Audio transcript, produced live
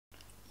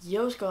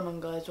Yo, what's going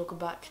on guys, welcome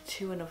back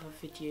to another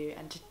video,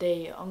 and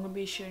today I'm going to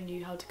be showing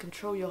you how to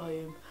control your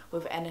home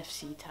with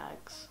NFC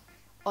tags.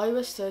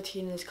 iOS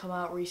 13 has come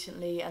out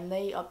recently and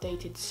they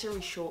updated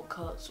Siri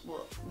shortcuts,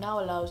 what now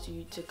allows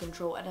you to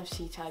control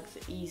NFC tags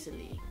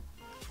easily.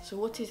 So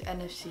what is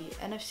NFC?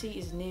 NFC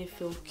is near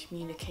field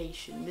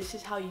communication. This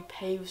is how you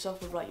pay with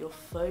stuff with like your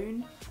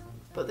phone,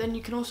 but then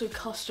you can also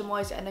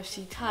customize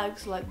NFC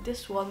tags like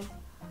this one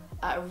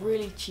at a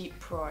really cheap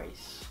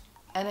price.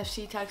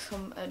 NFC tags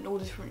come in all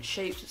different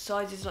shapes and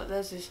sizes. Like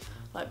there's this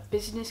like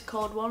business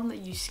card one that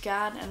you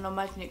scan, and I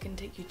imagine it can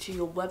take you to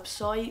your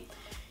website.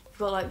 You've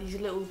got like these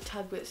little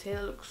tag bits here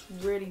that looks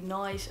really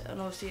nice, and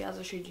obviously as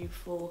I showed you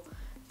before,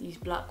 these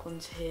black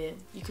ones here.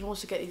 You can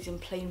also get these in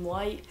plain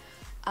white,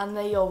 and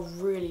they are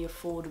really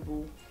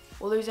affordable.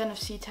 All those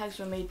NFC tags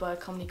were made by a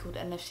company called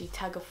NFC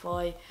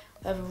Tagify.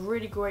 They have a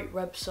really great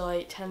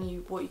website telling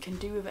you what you can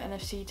do with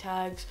NFC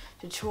tags,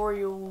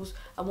 tutorials,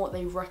 and what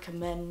they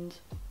recommend.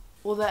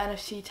 All the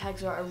NFC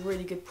tags are at a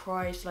really good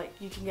price. Like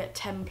you can get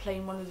 10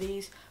 plain one of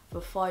these for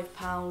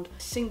 £5, a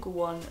single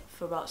one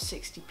for about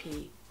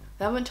 60p.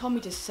 They haven't told me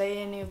to say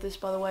any of this,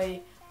 by the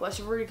way, but it's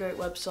a really great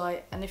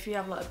website, and if you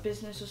have like a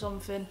business or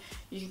something,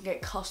 you can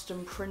get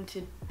custom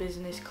printed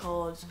business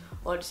cards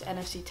or just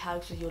NFC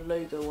tags with your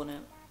logo on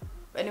it.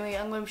 But anyway,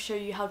 I'm going to show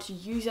you how to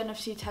use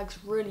NFC tags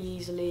really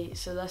easily,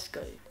 so let's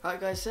go.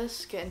 Alright guys,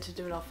 let's get into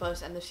doing our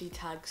first NFC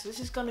tag. So this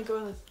is going to go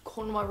in the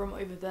corner of my room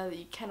over there that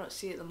you cannot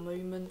see at the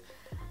moment.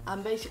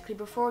 And basically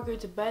before I go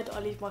to bed, I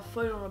leave my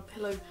phone on a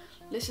pillow,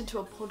 listen to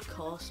a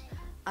podcast,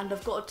 and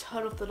I've got to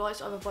turn off the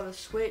lights either by the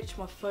switch,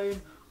 my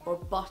phone, or a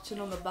button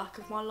on the back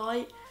of my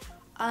light.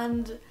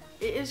 And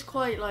it is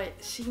quite like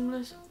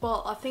seamless,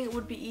 but I think it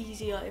would be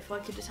easier if I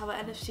could just have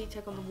an NFC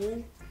tag on the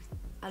wall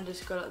and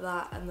just go like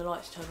that and the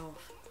lights turn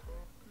off.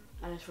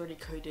 And it's really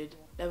coded.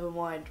 Never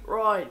mind.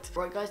 Right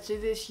guys, to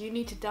do this you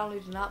need to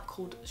download an app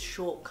called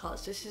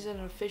Shortcuts. This is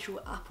an official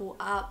Apple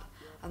app,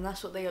 and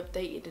that's what they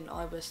updated in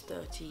iOS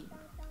 13.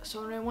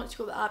 So then once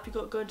you've got the app, you've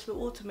got to go into the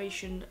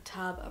automation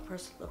tab and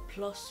press the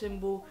plus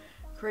symbol,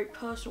 create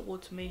personal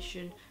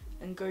automation,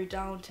 and go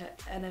down to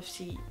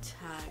NFC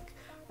tag.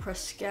 Press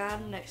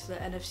scan next to the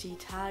NFC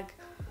tag,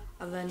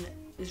 and then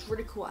this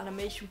really cool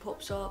animation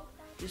pops up.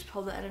 Just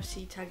put the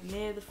NFC tag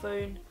near the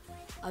phone,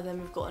 and then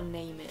we've got to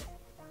name it.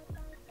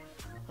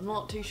 I'm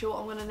not too sure what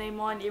I'm going to name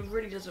mine, it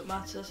really doesn't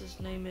matter, let's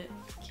just name it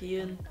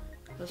Kian,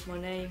 that's my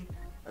name,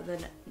 and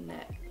then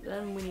next.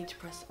 Then we need to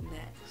press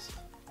next.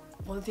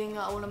 One thing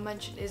that I want to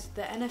mention is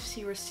the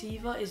NFC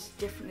receiver is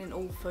different in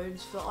all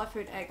phones. For the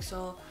iPhone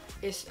XR,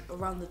 it's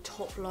around the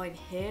top line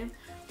here,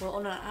 well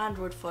on an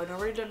Android phone, I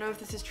really don't know if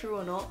this is true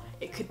or not,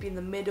 it could be in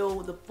the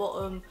middle, the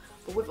bottom,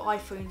 but with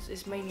iPhones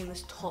it's mainly in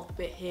this top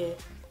bit here.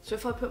 So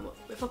if I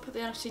put the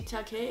NFC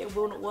tag here, it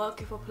will not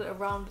work. If I put it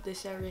around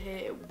this area here,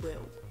 it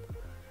will.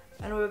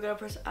 And we're going to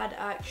press add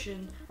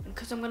action, and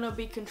because I'm going to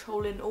be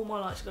controlling all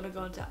my lights, I'm going to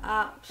go into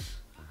apps,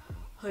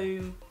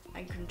 home,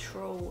 and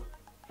control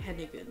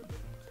Hennigan.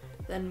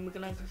 Then we're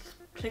going to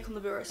click on the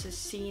bit where it says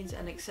scenes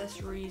and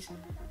accessories,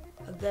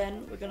 and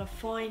then we're going to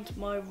find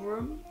my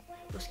room,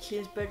 that's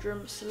Kia's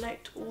bedroom,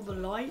 select all the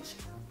lights,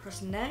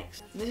 press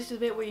next. And this is the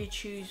bit where you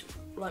choose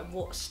like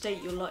what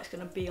state your light's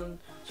going to be on.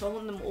 So I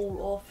want them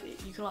all off.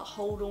 You can like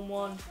hold on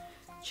one,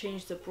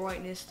 change the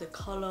brightness, the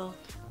colour.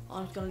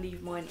 I'm just going to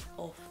leave mine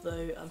off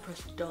though and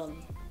press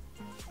done.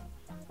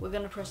 We're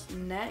going to press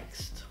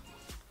next.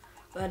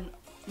 Then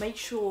make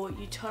sure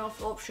you turn off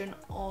the option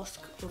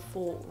ask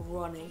before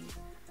running.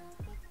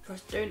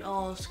 Press don't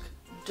ask,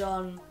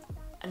 done,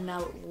 and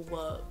now it will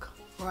work.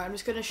 Right, I'm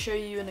just going to show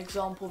you an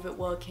example of it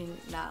working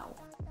now.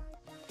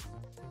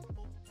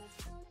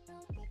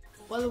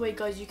 By the way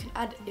guys, you can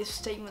add if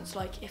statements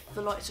like if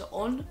the lights are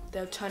on,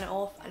 they'll turn it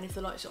off, and if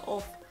the lights are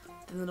off,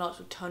 then the lights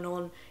will turn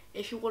on.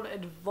 If you want an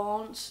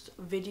advanced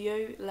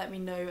video, let me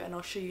know and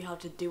I'll show you how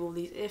to do all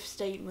these if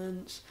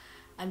statements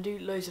and do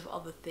loads of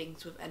other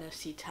things with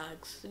NFC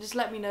tags. So just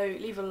let me know,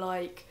 leave a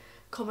like,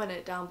 comment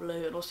it down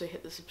below, and also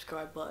hit the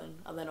subscribe button,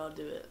 and then I'll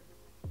do it.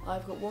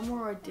 I've got one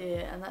more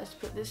idea, and that is to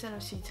put this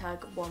NFC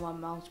tag by my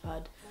mouse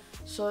pad.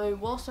 So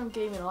whilst I'm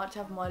gaming, I like to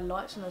have my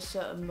lights in a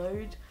certain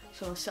mode,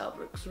 so my setup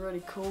looks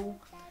really cool.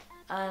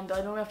 And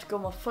I normally have to go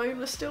on my phone,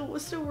 but it's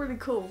still really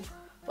cool.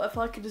 But if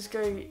I could just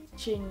go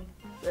ching,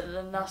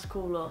 then that's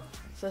cooler.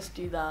 So let's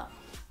do that.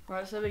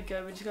 Right, so there we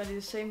go. We're just going to do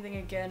the same thing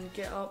again.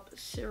 Get up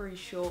Siri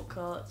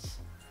shortcuts.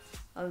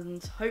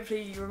 And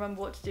hopefully you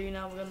remember what to do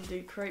now. We're going to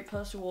do create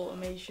personal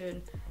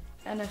automation,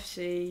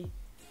 NFC,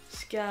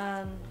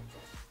 scan.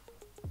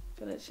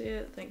 Can I see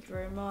it? Thank you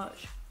very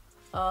much.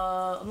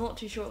 I'm not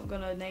too sure what I'm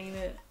going to name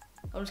it.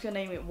 I'm just going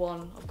to name it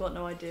 1. I've got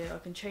no idea. I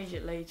can change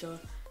it later.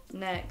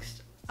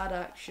 Next, add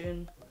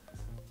action,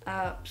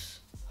 apps,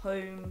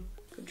 home,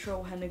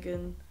 control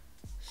Hennigan,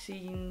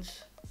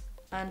 scenes,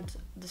 and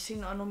the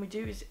scene that I normally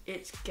do is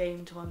it's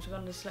game time, so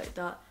I'm going to select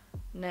that,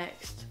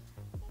 next,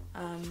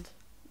 and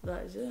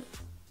that is it.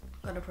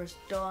 I'm going to press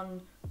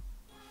done,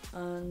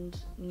 and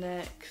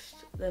next,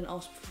 then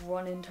ask for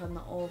running, turn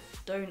that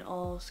off, don't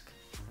ask,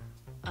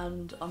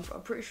 and I'm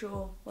pretty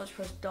sure once you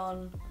press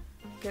done,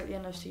 get the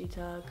NFC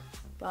tag,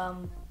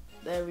 bam,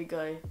 there we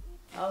go.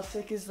 How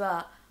sick is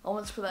that? I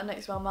want to put that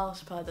next to my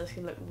mouse pad. That's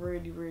going to look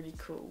really, really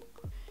cool.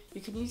 You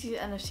can use these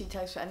NFC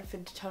tags for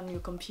anything to turn on your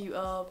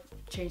computer,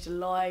 change the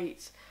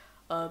lights,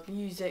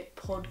 music,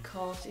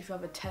 podcasts. If you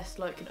have a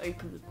Tesla, it can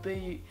open the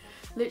boot.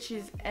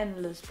 Literally, there's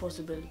endless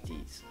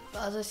possibilities.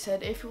 But as I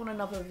said, if you want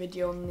another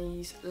video on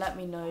these, let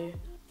me know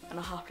and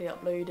I'll happily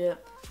upload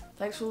it.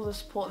 Thanks for all the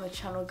support on the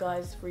channel,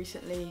 guys,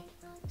 recently.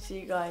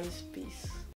 See you guys. Peace.